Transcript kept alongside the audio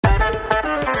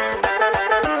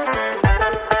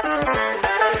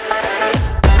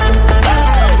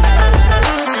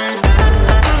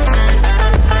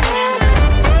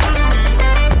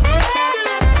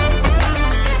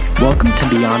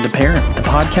Beyond a Parent, the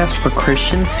podcast for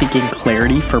Christians seeking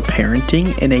clarity for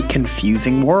parenting in a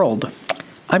confusing world.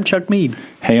 I'm Chuck Mead.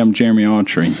 Hey, I'm Jeremy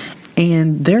Autry.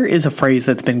 And there is a phrase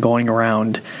that's been going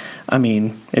around. I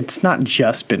mean, it's not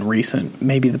just been recent,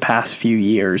 maybe the past few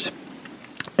years,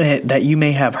 that you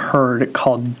may have heard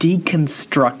called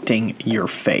deconstructing your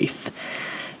faith.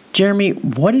 Jeremy,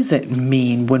 what does it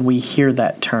mean when we hear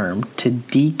that term, to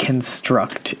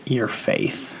deconstruct your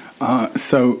faith?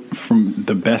 So from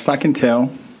the best I can tell,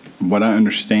 what I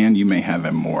understand, you may have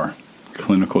a more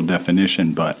clinical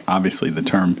definition, but obviously the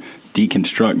term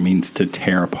deconstruct means to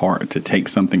tear apart, to take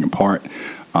something apart.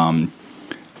 And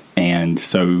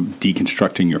so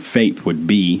deconstructing your faith would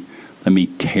be, let me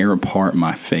tear apart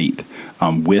my faith,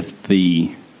 with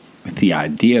the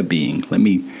idea being, let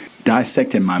me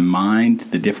dissect in my mind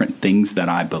the different things that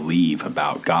I believe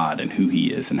about God and who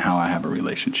He is and how I have a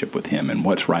relationship with Him and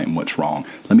what's right and what's wrong.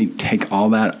 Let me take all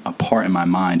that apart in my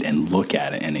mind and look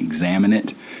at it and examine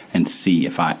it and see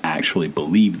if I actually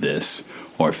believe this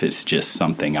or if it's just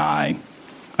something I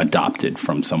adopted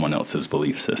from someone else's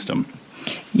belief system.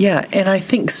 Yeah, and I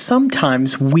think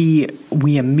sometimes we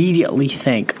immediately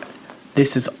think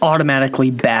this is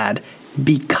automatically bad,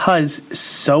 because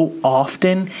so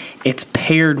often it's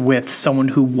paired with someone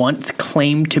who once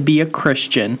claimed to be a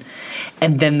Christian,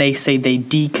 and then they say they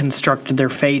deconstructed their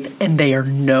faith and they are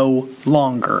no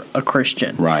longer a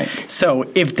Christian. Right.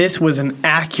 So if this was an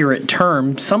accurate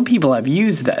term, some people have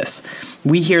used this.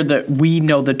 We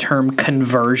know the term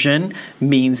conversion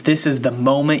means this is the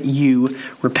moment you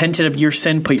repented of your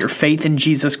sin, put your faith in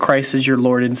Jesus Christ as your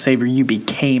Lord and Savior, you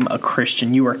became a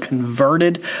Christian. You are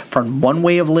converted from one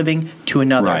way of living to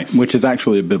another. Right, which is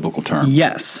actually a biblical term.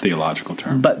 Yes. Theological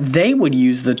term. But they would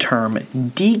use the term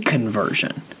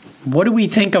deconversion. What do we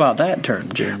think about that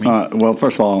term, Jeremy? Well,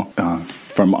 first of all,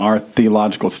 from our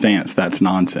theological stance, that's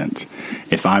nonsense.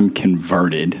 If I'm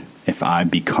converted, if I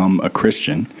become a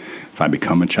Christian, if I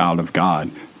become a child of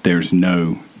God, there's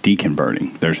no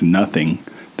deconverting. There's nothing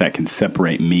that can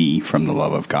separate me from the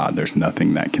love of God. There's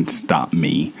nothing that can stop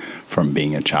me from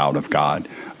being a child of God.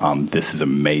 This is a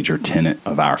major tenet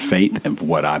of our faith and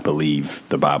what I believe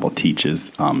the Bible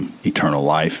teaches. Eternal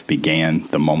life began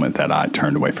the moment that I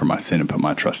turned away from my sin and put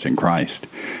my trust in Christ.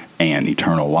 And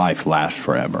eternal life lasts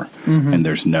forever. Mm-hmm. And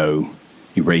there's no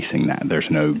erasing that. There's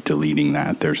no deleting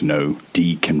that. There's no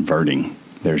deconverting.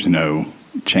 There's no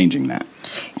changing that.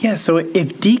 Yeah, so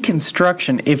if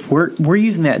deconstruction, if we're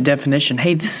using that definition,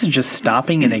 hey, this is just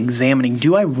stopping and examining.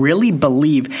 Do I really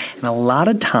believe? And a lot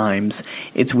of times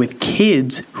it's with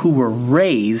kids who were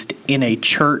raised in a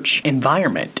church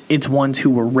environment. It's ones who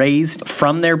were raised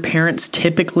from their parents.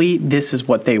 Typically, this is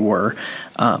what they were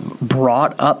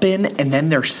brought up in, and then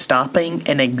they're stopping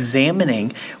and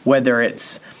examining whether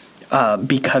it's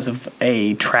because of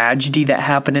a tragedy that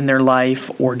happened in their life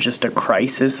or just a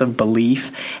crisis of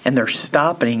belief, and they're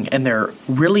stopping and they're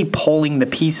really pulling the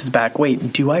pieces back.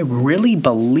 Wait, do I really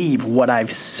believe what I've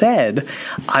said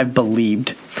I've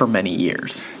believed for many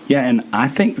years? Yeah, and I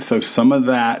think so. Some of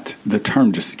that, the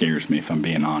term just scares me, if I'm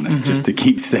being honest, just to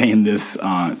keep saying this,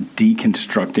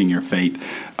 deconstructing your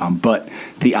faith. But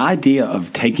the idea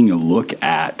of taking a look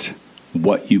at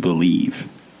what you believe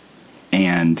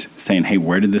and saying, hey,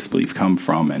 where did this belief come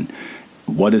from? And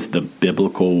what is the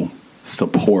biblical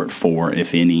support for,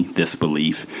 if any, this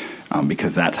belief?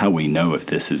 Because that's how we know if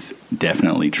this is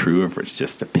definitely true, if it's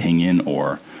just opinion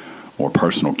or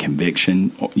personal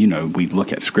conviction. You know, we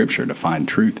look at Scripture to find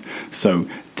truth. So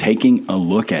taking a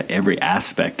look at every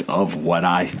aspect of what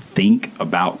I think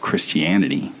about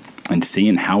Christianity and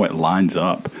seeing how it lines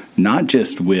up, not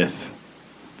just with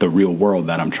the real world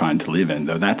that I'm trying to live in,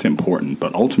 though that's important,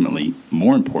 but ultimately,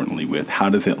 more importantly, with how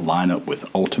does it line up with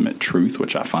ultimate truth,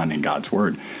 which I find in God's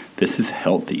Word. This is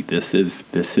healthy. This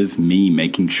is me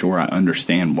making sure I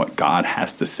understand what God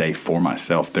has to say for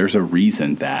myself. There's a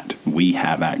reason that we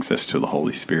have access to the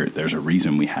Holy Spirit. There's a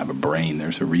reason we have a brain.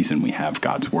 There's a reason we have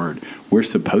God's Word. We're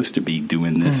supposed to be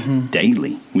doing this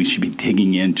daily. We should be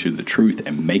digging into the truth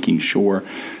and making sure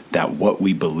that what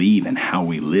we believe and how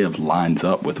we live lines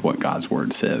up with what God's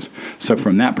Word says. So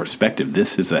from that perspective,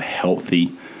 this is a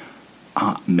healthy,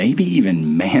 maybe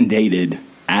even mandated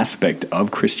aspect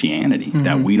of Christianity,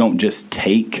 that we don't just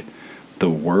take the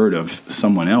word of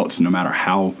someone else, no matter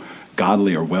how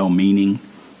godly or well-meaning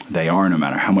they are, no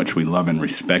matter how much we love and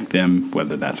respect them,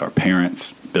 whether that's our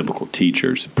parents, biblical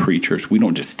teachers, preachers. We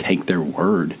don't just take their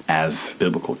word as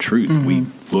biblical truth. We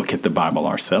look at the Bible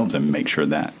ourselves and make sure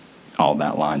that all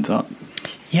that lines up.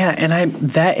 Yeah, and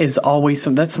that is always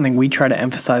that's something we try to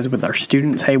emphasize with our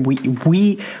students. Hey,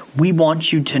 we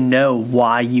want you to know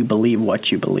why you believe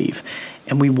what you believe.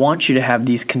 And we want you to have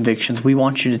these convictions. We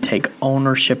want you to take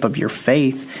ownership of your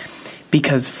faith,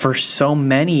 because for so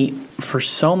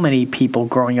many people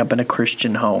growing up in a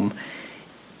Christian home,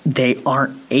 they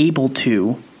aren't able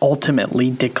to ultimately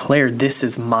declare, this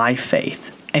is my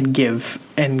faith, and give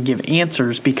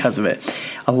answers because of it.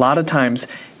 A lot of times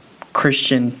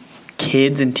Christian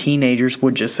kids and teenagers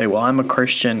would just say, well, I'm a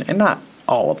Christian, and not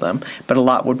all of them, but a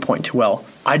lot would point to, well,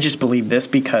 I just believe this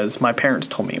because my parents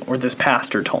told me, or this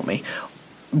pastor told me.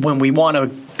 When we want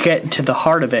to get to the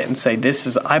heart of it and say,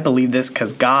 I believe this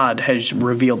because God has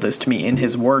revealed this to me in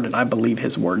His Word, and I believe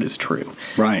His Word is true.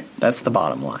 Right. That's the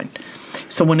bottom line.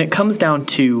 So when it comes down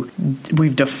to,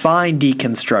 we've defined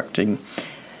deconstructing,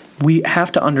 we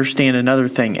have to understand another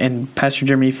thing, and Pastor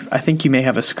Jeremy, I think you may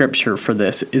have a scripture for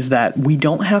this, is that we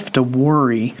don't have to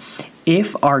worry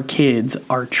if our kids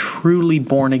are truly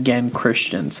born-again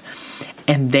Christians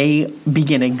and they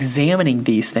begin examining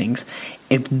these things.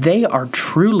 If they are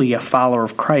truly a follower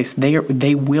of Christ,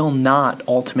 they will not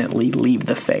ultimately leave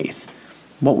the faith.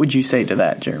 What would you say to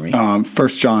that, Jeremy? 1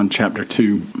 John chapter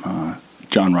 2,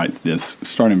 John writes this,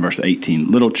 starting in verse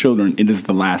 18, "Little children, it is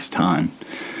the last time.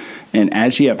 And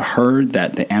as ye have heard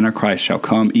that the Antichrist shall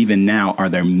come, even now are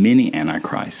there many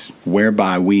Antichrists,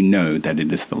 whereby we know that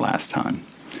it is the last time.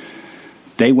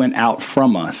 They went out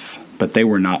from us, but they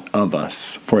were not of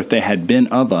us. For if they had been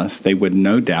of us, they would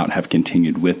no doubt have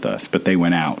continued with us. But they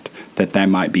went out, that they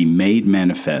might be made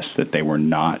manifest that they were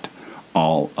not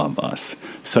all of us."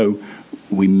 So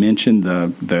we mentioned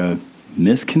the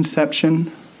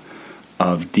misconception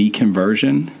of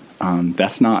deconversion.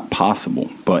 That's not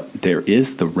possible, but there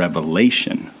is the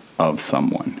revelation of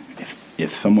someone.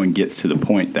 If someone gets to the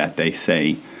point that they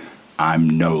say, I'm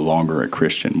no longer a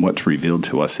Christian, what's revealed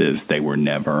to us is they were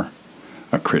never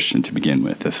a Christian to begin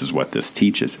with. This is what this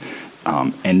teaches.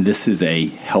 And this is a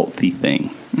healthy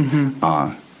thing.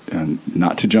 And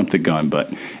not to jump the gun,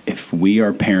 but if we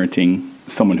are parenting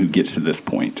someone who gets to this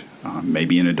point,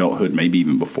 maybe in adulthood, maybe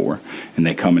even before, and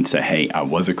they come and say, hey, I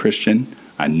was a Christian,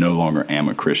 I no longer am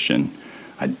a Christian,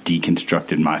 I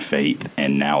deconstructed my faith,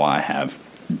 and now I have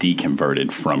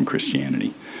deconverted from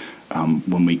Christianity.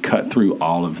 When we cut through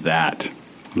all of that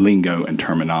lingo and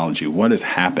terminology, what has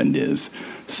happened is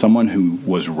someone who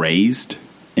was raised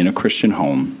in a Christian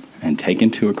home and taken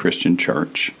to a Christian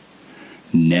church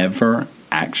never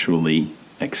actually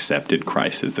accepted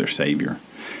Christ as their Savior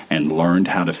and learned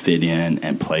how to fit in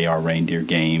and play our reindeer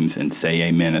games and say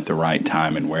amen at the right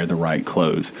time and wear the right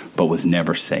clothes, but was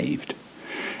never saved.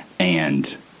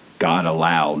 And God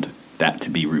allowed that to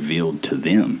be revealed to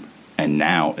them, and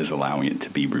now is allowing it to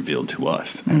be revealed to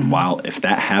us. And while if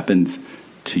that happens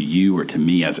to you or to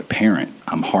me as a parent,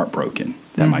 I'm heartbroken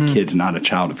that my kid's not a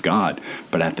child of God,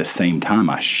 but at the same time,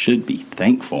 I should be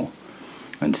thankful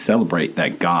and celebrate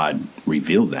that God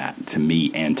revealed that to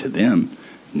me and to them.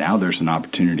 Now there's an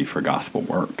opportunity for gospel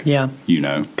work. Yeah. You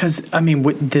know? Because, I mean,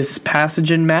 with this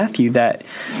passage in Matthew that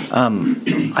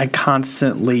I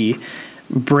constantly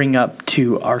bring up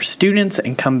to our students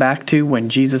and come back to when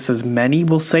Jesus says, many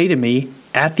will say to me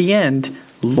at the end,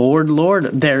 Lord, Lord,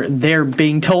 they're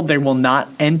being told they will not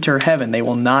enter heaven. They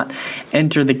will not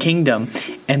enter the kingdom.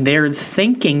 And they're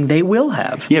thinking they will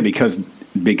have. Yeah, because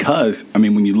I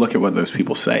mean, when you look at what those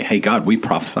people say, hey, God, we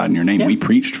prophesied in your name. Yeah. We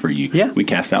preached for you. Yeah. We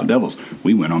cast out devils.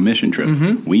 We went on mission trips.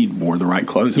 We wore the right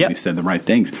clothes and we said the right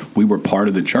things. We were part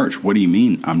of the church. What do you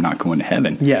mean I'm not going to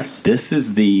heaven? Yes. This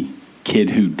is the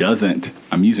kid who doesn't,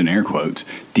 I'm using air quotes,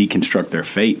 deconstruct their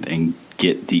faith and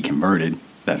get deconverted.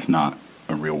 That's not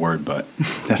a real word, but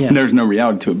there's no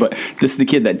reality to it. But this is the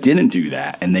kid that didn't do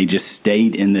that, and they just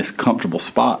stayed in this comfortable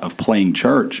spot of playing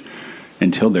church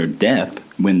until their death,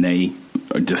 when they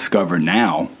discover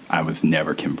now, I was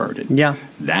never converted. Yeah.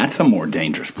 That's a more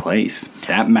dangerous place.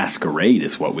 That masquerade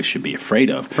is what we should be afraid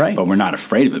of. Right. But we're not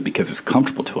afraid of it because it's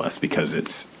comfortable to us, because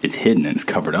it's hidden and it's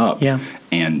covered up. Yeah.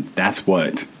 And that's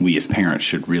what we as parents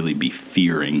should really be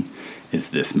fearing, is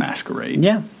this masquerade.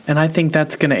 Yeah. And I think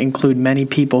that's going to include many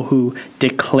people who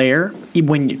declare,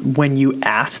 when you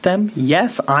ask them,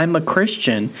 yes, I'm a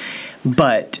Christian,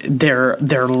 but their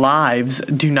lives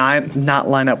do not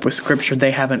line up with Scripture.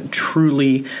 They haven't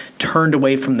truly turned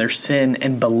away from their sin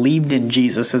and believed in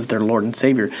Jesus as their Lord and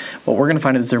Savior. What we're going to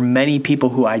find is there are many people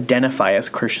who identify as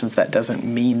Christians. That doesn't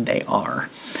mean they are.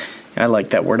 I like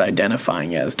that word,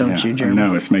 identifying as, don't you, Jeremy? I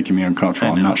know, it's making me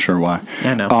uncomfortable. I'm not sure why.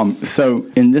 I know. So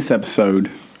in this episode,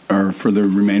 or for the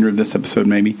remainder of this episode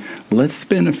maybe, let's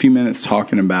spend a few minutes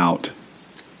talking about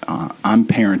I'm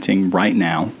parenting right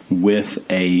now with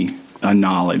a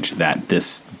knowledge that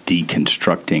this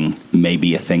deconstructing may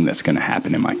be a thing that's going to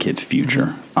happen in my kid's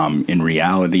future. In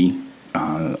reality,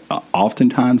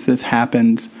 oftentimes this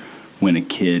happens when a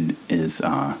kid is,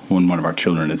 when one of our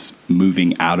children is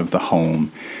moving out of the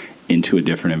home into a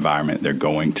different environment, they're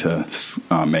going to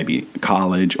maybe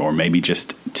college or maybe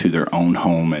just to their own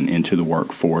home and into the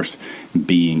workforce,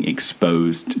 being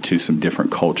exposed to some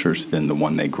different cultures than the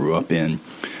one they grew up in.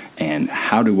 And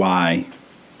how do I,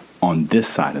 on this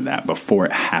side of that, before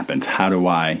it happens, how do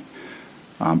I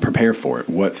prepare for it?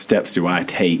 What steps do I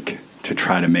take to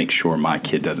try to make sure my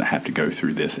kid doesn't have to go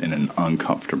through this in an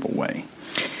uncomfortable way?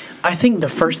 I think the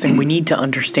first thing we need to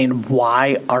understand,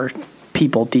 why are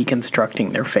people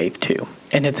deconstructing their faith too?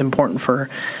 And it's important for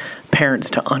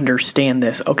parents to understand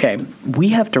this. Okay, we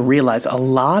have to realize a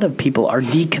lot of people are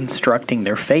deconstructing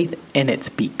their faith, and it's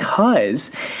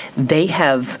because they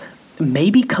have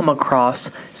maybe come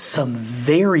across some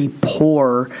very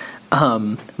poor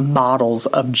models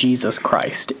of Jesus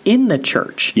Christ in the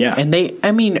church. Yeah. And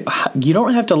you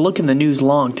don't have to look in the news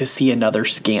long to see another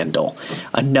scandal,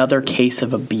 another case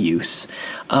of abuse,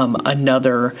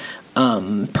 another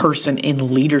person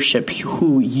in leadership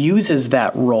who uses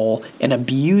that role and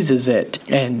abuses it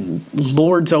and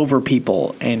lords over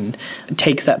people and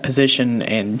takes that position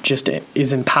and just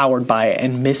is empowered by it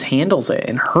and mishandles it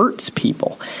and hurts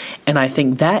people. And I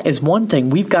think that is one thing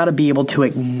we've got to be able to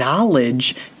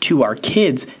acknowledge to our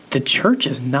kids. The church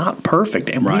is not perfect,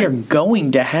 and we are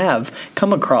going to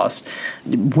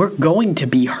we're going to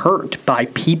be hurt by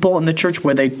people in the church,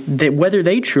 whether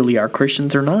they truly are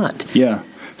Christians or not. Yeah.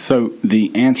 So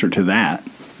the answer to that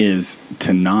is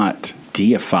to not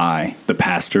deify the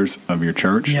pastors of your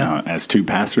church. Yeah. As two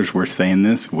pastors, we're saying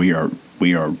this. We are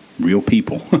real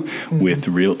people with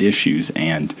real issues,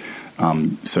 and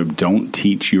so don't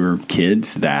teach your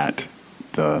kids that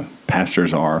the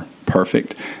pastors are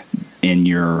perfect in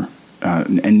your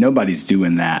and nobody's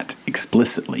doing that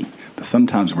explicitly, but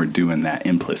sometimes we're doing that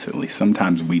implicitly.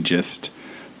 Sometimes we just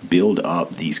build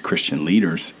up these Christian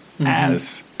leaders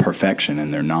as perfection,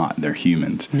 and they're not. They're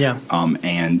humans. Yeah.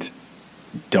 And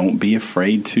don't be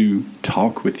afraid to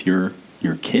talk with your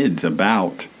kids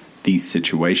about these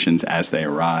situations as they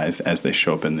arise, as they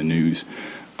show up in the news,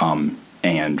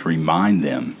 and remind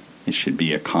them. It should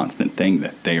be a constant thing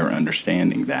that they are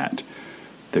understanding that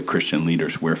the Christian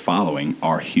leaders we're following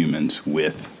are humans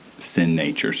with sin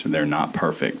nature, so they're not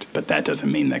perfect, but that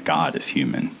doesn't mean that God is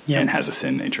human and has a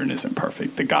sin nature and isn't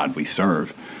perfect. The God we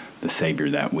serve, the Savior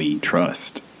that we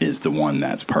trust, is the one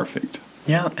that's perfect.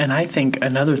 Yeah, and I think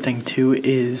another thing too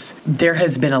is there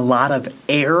has been a lot of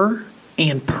error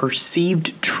and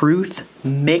perceived truth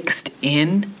mixed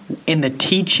in the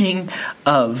teaching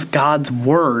of God's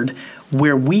Word,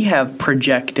 where we have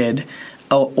projected,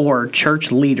 or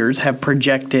church leaders have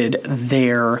projected,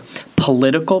 their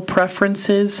political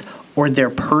preferences or their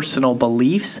personal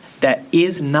beliefs that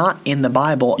is not in the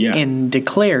Bible, and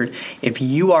declared, if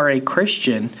you are a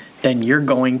Christian, then you're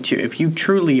going to, if you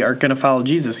truly are going to follow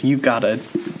Jesus, you've got to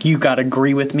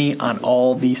agree with me on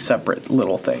all these separate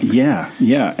little things.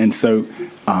 Yeah. And so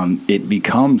it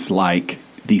becomes like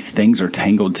these things are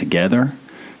tangled together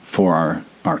for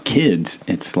our kids.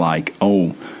 It's like, oh,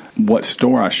 what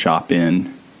store I shop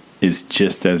in is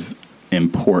just as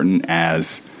important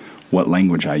as what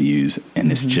language I use,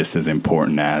 and it's just as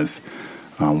important as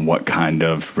what kind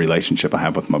of relationship I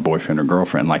have with my boyfriend or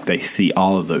girlfriend. Like, they see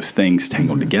all of those things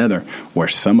tangled together, where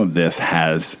some of this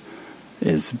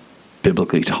is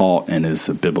biblically taught and is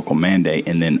a biblical mandate,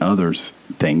 and then others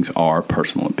things are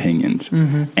personal opinions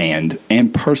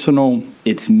and personal.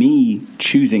 It's me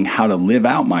choosing how to live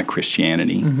out my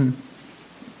Christianity,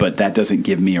 but that doesn't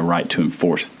give me a right to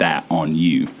enforce that on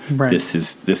you. Right. This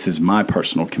is my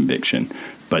personal conviction,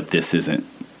 but this isn't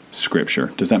Scripture.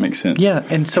 Does that make sense? Yeah,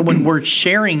 and so when we're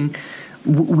sharing,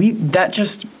 that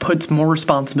just puts more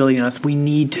responsibility on us. We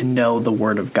need to know the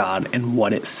Word of God and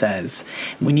what it says.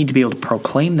 We need to be able to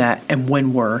proclaim that, and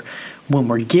when we're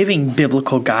giving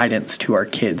biblical guidance to our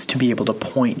kids, to be able to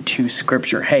point to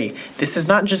Scripture. Hey, this is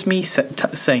not just me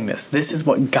saying this. This is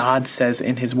what God says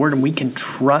in His Word, and we can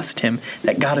trust Him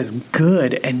that God is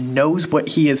good and knows what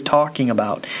He is talking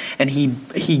about, and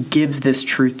He gives this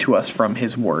truth to us from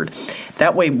His Word.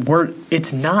 That way,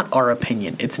 it's not our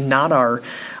opinion. It's not our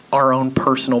own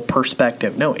personal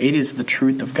perspective. No, it is the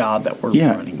truth of God that we're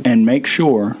running. And make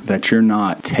sure that you're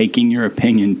not taking your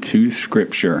opinion to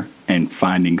Scripture and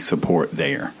finding support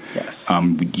there. Yes.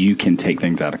 You can take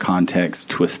things out of context,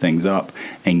 twist things up,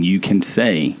 and you can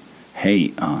say,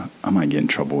 hey, I might get in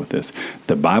trouble with this.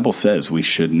 The Bible says we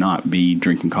should not be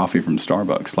drinking coffee from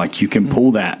Starbucks. Like, you can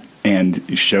pull that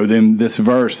and show them this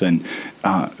verse, and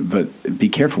but be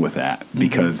careful with that,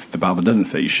 because the Bible doesn't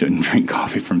say you shouldn't drink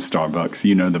coffee from Starbucks.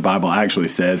 The Bible actually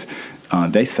says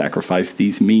they sacrifice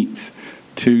these meats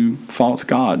to false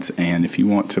gods. And if you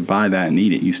want to buy that and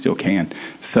eat it, you still can.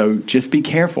 So just be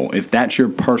careful. If that's your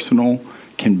personal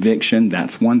conviction,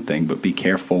 that's one thing, but be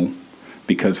careful,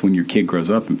 because when your kid grows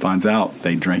up and finds out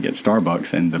they drink at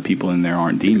Starbucks and the people in there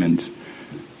aren't demons,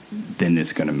 then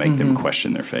it's going to make them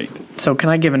question their faith. So can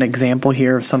I give an example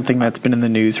here of something that's been in the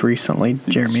news recently,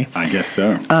 Jeremy? I guess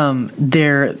so.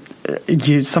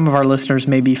 Some of our listeners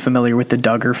may be familiar with the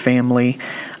Duggar family,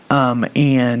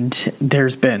 and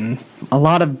there's been a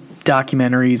lot of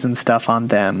documentaries and stuff on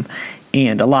them,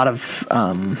 and a lot of,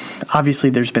 obviously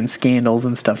there's been scandals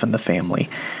and stuff in the family.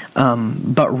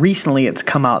 But recently it's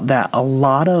come out that a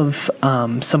lot of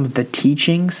some of the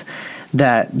teachings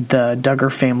that the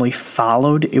Duggar family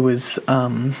followed, it was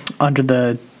under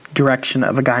the direction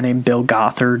of a guy named Bill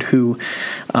Gothard, who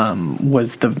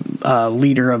was the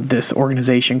leader of this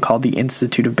organization called the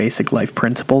Institute of Basic Life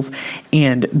Principles.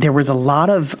 And there was a lot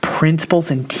of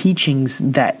principles and teachings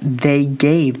that they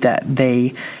gave, that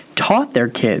they taught their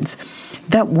kids,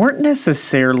 that weren't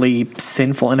necessarily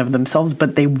sinful in of themselves,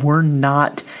 but they were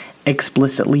not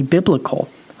explicitly biblical.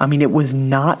 I mean, it was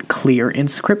not clear in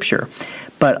Scripture.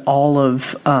 But all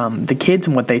of the kids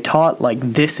and what they taught, like,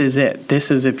 this is it.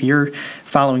 This is, if you're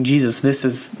following Jesus, this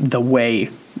is the way,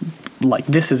 like,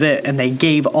 this is it. And they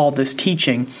gave all this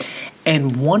teaching.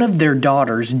 And one of their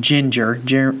daughters, Ginger,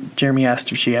 Jeremy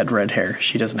asked if she had red hair.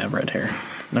 She doesn't have red hair.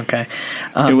 Okay.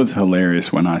 It was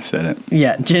hilarious when I said it.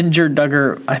 Yeah, Ginger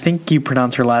Duggar, I think you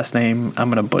pronounce her last name,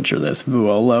 I'm going to butcher this,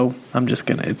 Vuolo.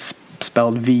 It's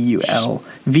spelled Vuollo.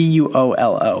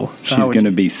 So she's going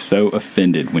to be so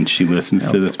offended when she listens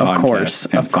to this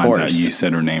podcast and finds out you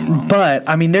said her name wrong. But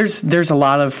I mean, there's a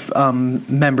lot of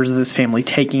members of this family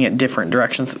taking it different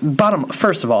directions.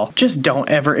 First of all, just don't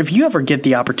ever, if you ever get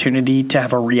the opportunity to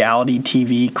have a reality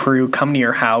TV crew come to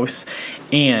your house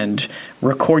and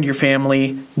record your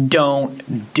family,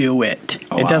 don't do it.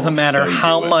 It doesn't matter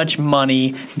how much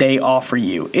money they offer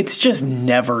you. It's just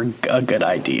never a good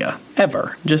idea.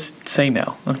 Ever. Just say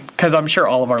no. Because I'm sure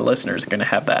all of our listeners are going to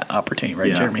have that opportunity,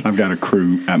 right, Jeremy? I've got a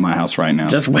crew at my house right now.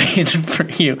 Just waiting for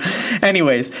you.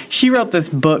 Anyways, she wrote this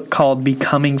book called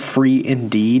Becoming Free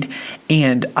Indeed,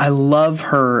 and I love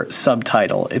her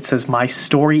subtitle. It says, My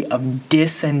Story of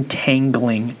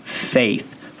Disentangling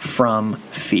Faith from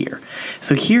Fear.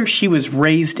 So here she was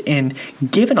raised and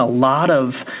given a lot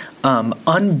of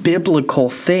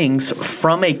unbiblical things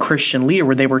from a Christian leader,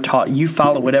 where they were taught, you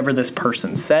follow whatever this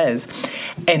person says.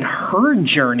 And her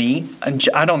journey,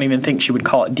 I don't even think she would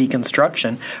call it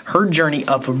deconstruction, her journey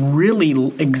of really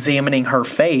examining her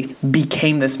faith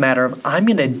became this matter of, I'm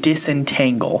going to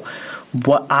disentangle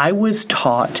what I was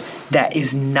taught that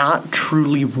is not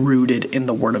truly rooted in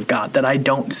the Word of God, that I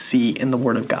don't see in the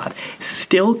Word of God.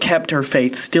 Still kept her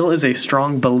faith, still is a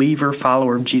strong believer,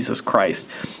 follower of Jesus Christ.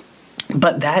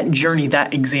 But that journey,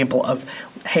 that example of,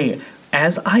 hey,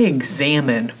 as I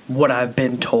examine what I've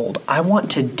been told, I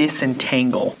want to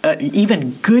disentangle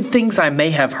even good things I may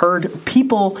have heard.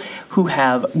 People who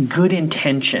have good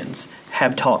intentions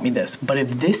have taught me this. But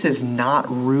if this is not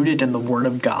rooted in the Word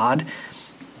of God,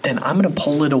 then I'm going to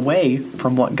pull it away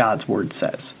from what God's Word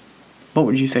says. What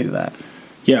would you say to that?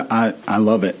 Yeah, I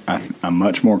love it. I'm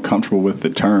much more comfortable with the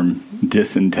term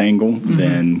disentangle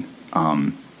than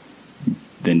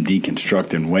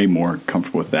deconstruct, and way more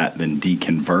comfortable with that than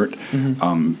deconvert.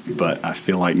 But I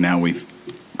feel like now we've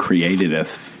created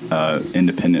a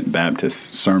independent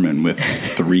Baptist sermon with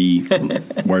 3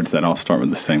 words that all start with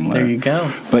the same letter. There you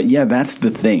go. But yeah, that's the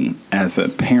thing. As a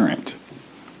parent,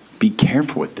 be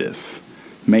careful with this.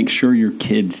 Make sure your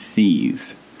kid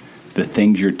sees the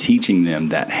things you're teaching them,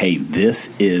 that, hey, this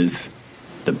is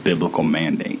the biblical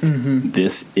mandate.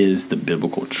 This is the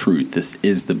biblical truth. This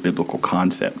is the biblical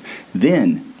concept.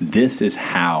 Then this is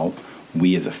how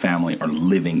we as a family are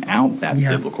living out that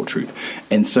biblical truth.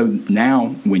 And so now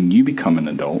when you become an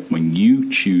adult, when you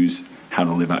choose how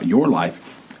to live out your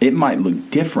life, it might look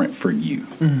different for you.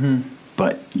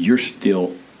 But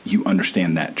you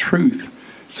understand that truth,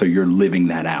 so you're living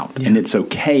that out. And it's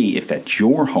okay if at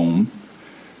your home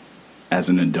as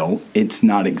an adult, it's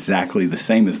not exactly the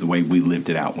same as the way we lived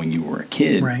it out when you were a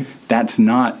kid. Right. That's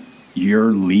not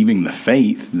you're leaving the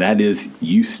faith. That is,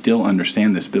 you still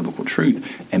understand this biblical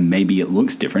truth, and maybe it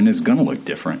looks different. It's going to look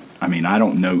different. I mean, I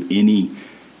don't know any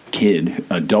kid,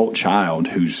 adult child,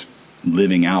 who's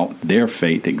living out their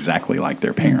faith exactly like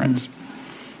their parents.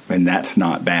 And that's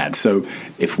not bad. So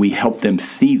if we help them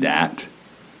see that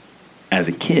as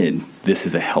a kid, this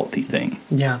is a healthy thing.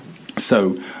 Yeah.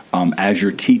 So as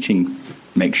you're teaching,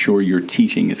 make sure your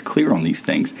teaching is clear on these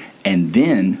things. And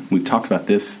then, we've talked about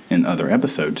this in other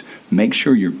episodes, make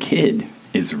sure your kid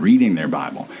is reading their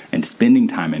Bible and spending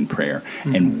time in prayer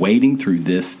and wading through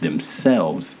this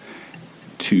themselves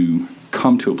to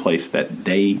come to a place that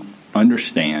they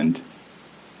understand,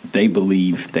 they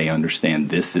believe they understand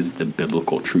this is the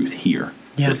biblical truth here.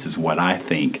 Yeah. This is what I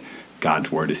think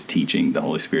God's Word is teaching. The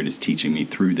Holy Spirit is teaching me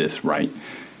through this, right?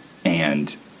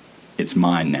 And it's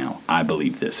mine now. I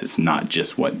believe this. It's not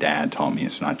just what Dad taught me.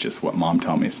 It's not just what Mom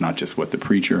taught me. It's not just what the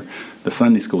preacher, the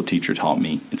Sunday school teacher taught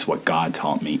me. It's what God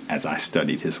taught me as I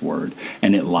studied His Word.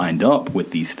 And it lined up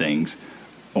with these things,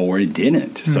 or it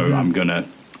didn't. So I'm going to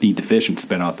eat the fish and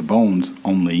spit out the bones.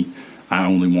 I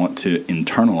only want to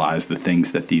internalize the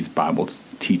things that these Bible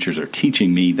teachers are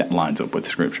teaching me that lines up with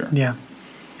Scripture. Yeah.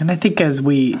 And I think as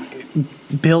we,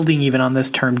 building even on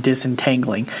this term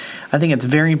disentangling, I think it's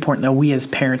very important that we as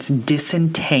parents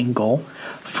disentangle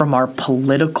from our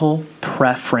political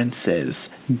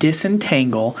preferences.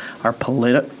 Disentangle our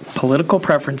political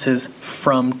preferences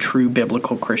from true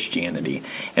biblical Christianity.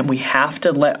 And we have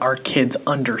to let our kids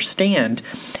understand,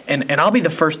 and I'll be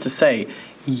the first to say,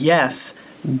 yes,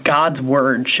 God's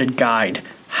Word should guide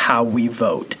how we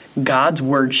vote. God's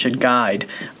Word should guide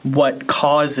what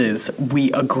causes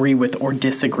we agree with or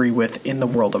disagree with in the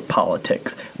world of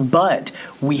politics. But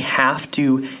we have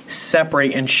to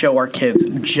separate and show our kids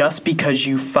just because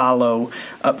you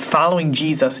following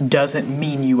Jesus doesn't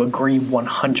mean you agree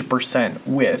 100%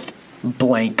 with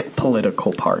blank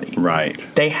political party. Right.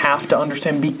 They have to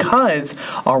understand, because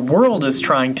our world is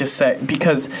trying to set,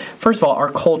 because first of all,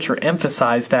 our culture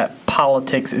emphasizes that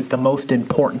politics is the most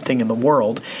important thing in the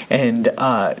world, and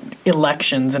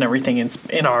elections and everything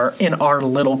in our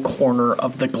little corner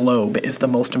of the globe is the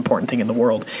most important thing in the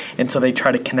world. And so they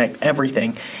try to connect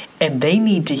everything, and they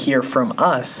need to hear from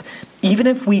us, even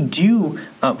if we do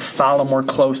follow more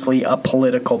closely a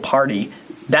political party.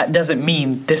 That doesn't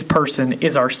mean this person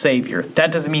is our savior.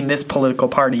 That doesn't mean this political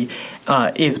party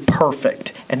is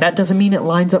perfect. And that doesn't mean it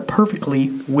lines up perfectly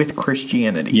with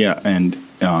Christianity. Yeah, and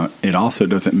it also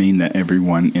doesn't mean that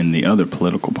everyone in the other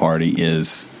political party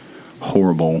is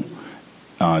horrible,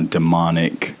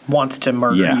 demonic. Wants to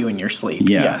murder you in your sleep.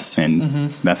 Yeah, yes.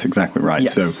 And that's exactly right.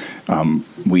 Yes. So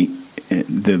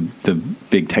the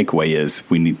big takeaway is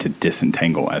we need to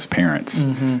disentangle as parents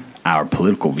our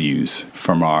political views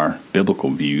from our biblical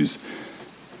views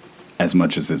as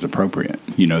much as is appropriate.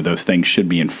 You know, those things should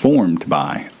be informed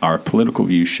by, our political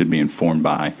views should be informed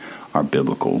by our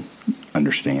biblical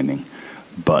understanding,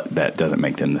 but that doesn't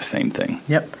make them the same thing.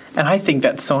 Yep. And I think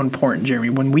that's so important, Jeremy.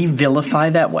 When we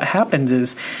vilify that, what happens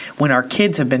is when our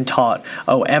kids have been taught,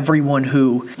 oh, everyone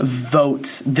who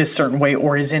votes this certain way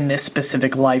or is in this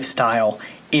specific lifestyle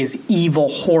is evil,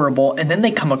 horrible, and then they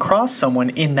come across someone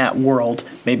in that world,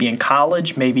 maybe in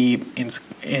college, maybe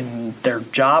in their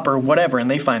job or whatever, and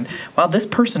they find, wow, this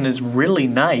person is really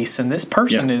nice, and this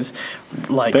person is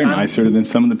like... They're nicer than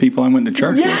some of the people I went to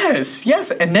church with.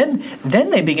 Yes, and then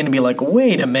they begin to be like,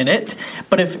 wait a minute,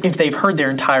 but if they've heard their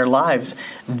entire lives,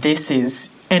 this is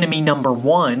enemy number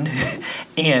one,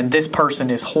 and this person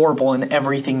is horrible in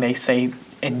everything they say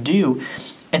and do,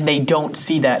 and they don't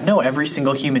see that. No, every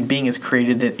single human being is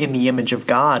created in the image of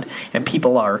God, and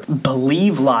people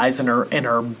believe lies and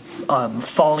are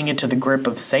falling into the grip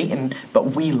of Satan,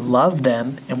 but we love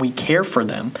them and we care for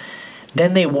them.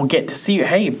 Then they will get to see,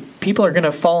 hey, people are going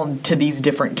to fall into these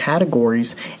different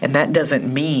categories, and that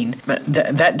doesn't mean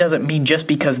just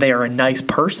because they are a nice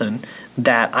person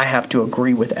that I have to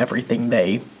agree with everything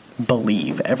they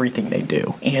believe, everything they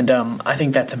do. And I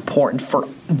think that's important for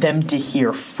them to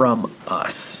hear from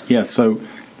us. Yeah, so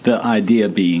the idea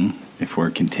being, if we're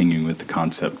continuing with the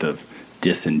concept of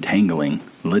disentangling,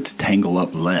 let's tangle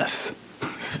up less.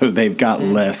 So they've got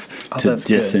less to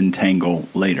disentangle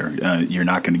later. You're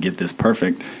not going to get this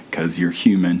perfect because you're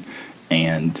human,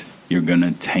 and you're going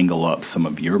to tangle up some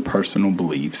of your personal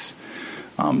beliefs,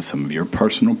 some of your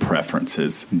personal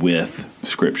preferences with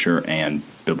Scripture and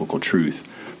biblical truth.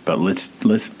 But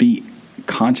let's be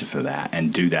conscious of that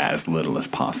and do that as little as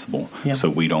possible, so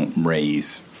we don't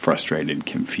raise frustrated,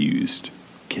 confused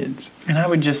kids. And I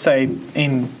would just say,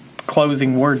 in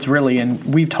closing words, really, and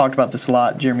we've talked about this a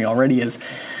lot, Jeremy, already, is,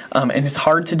 and it's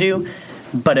hard to do,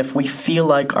 but if we feel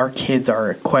like our kids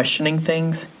are questioning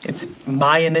things,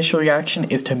 my initial reaction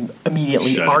is to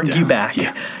immediately argue back.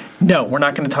 Yeah. No, we're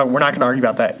not going to argue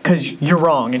about that because you're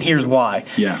wrong, and here's why.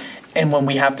 Yeah. And when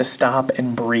we have to stop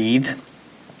and breathe,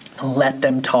 let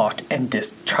them talk and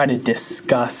try to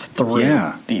discuss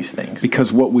through these things.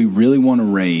 Because what we really want to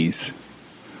raise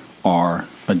are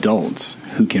adults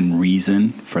who can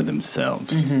reason for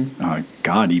themselves.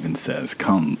 God even says,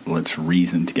 come, let's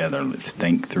reason together. Let's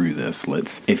think through this.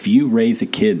 If you raise a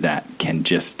kid that can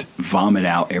just vomit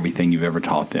out everything you've ever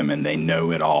taught them and they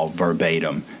know it all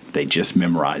verbatim, they just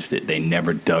memorized it, they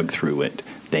never dug through it,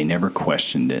 they never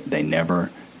questioned it, they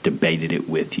never debated it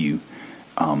with you,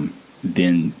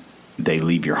 then they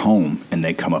leave your home and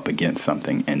they come up against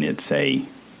something and it's a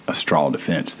straw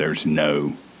defense. There's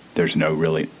no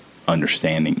really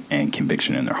understanding and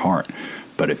conviction in their heart.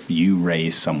 But if you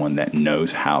raise someone that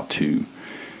knows how to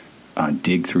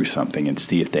dig through something and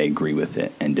see if they agree with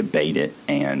it and debate it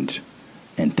and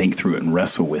think through it and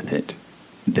wrestle with it,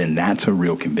 then that's a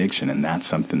real conviction, and that's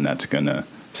something that's going to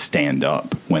stand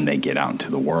up when they get out into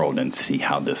the world and see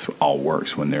how this all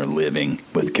works when they're living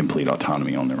with complete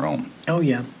autonomy on their own. Oh,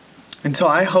 yeah. And so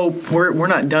I hope we're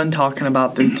not done talking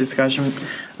about this discussion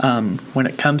when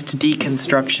it comes to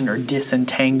deconstruction or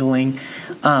disentangling.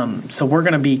 So we're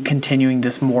going to be continuing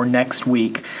this more next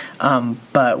week.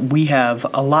 But we have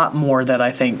a lot more that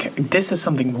I think this is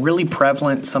something really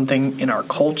prevalent, something in our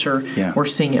culture. Yeah. We're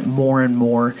seeing it more and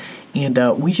more.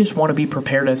 And we just want to be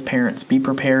prepared as parents, be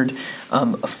prepared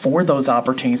for those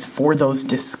opportunities, for those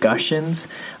discussions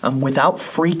without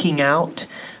freaking out.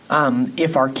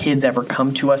 If our kids ever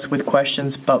come to us with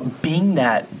questions, but being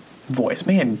that voice,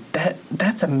 man,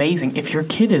 that's amazing. If your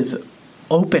kid is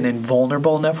open and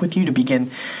vulnerable enough with you to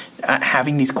begin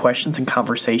having these questions and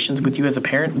conversations with you as a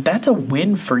parent, that's a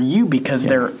win for you because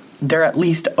they're at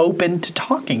least open to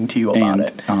talking to you about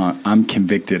it. I'm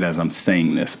convicted as I'm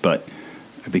saying this, but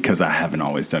because I haven't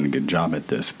always done a good job at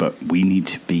this, but we need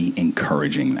to be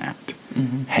encouraging that.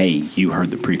 Hey, you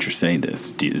heard the preacher say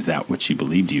this. Is that what you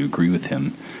believe? Do you agree with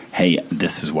him? Hey,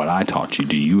 this is what I taught you.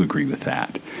 Do you agree with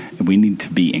that? And we need to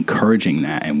be encouraging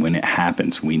that. And when it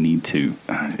happens, we need to,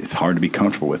 it's hard to be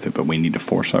comfortable with it, but we need to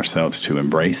force ourselves to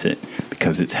embrace it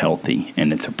because it's healthy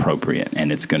and it's appropriate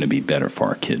and it's going to be better for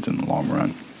our kids in the long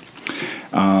run.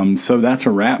 So that's a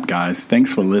wrap, guys.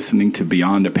 Thanks for listening to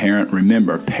Beyond a Parent.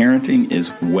 Remember, parenting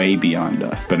is way beyond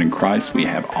us, but in Christ we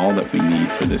have all that we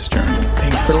need for this journey.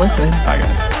 Thanks for listening. Bye,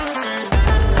 guys.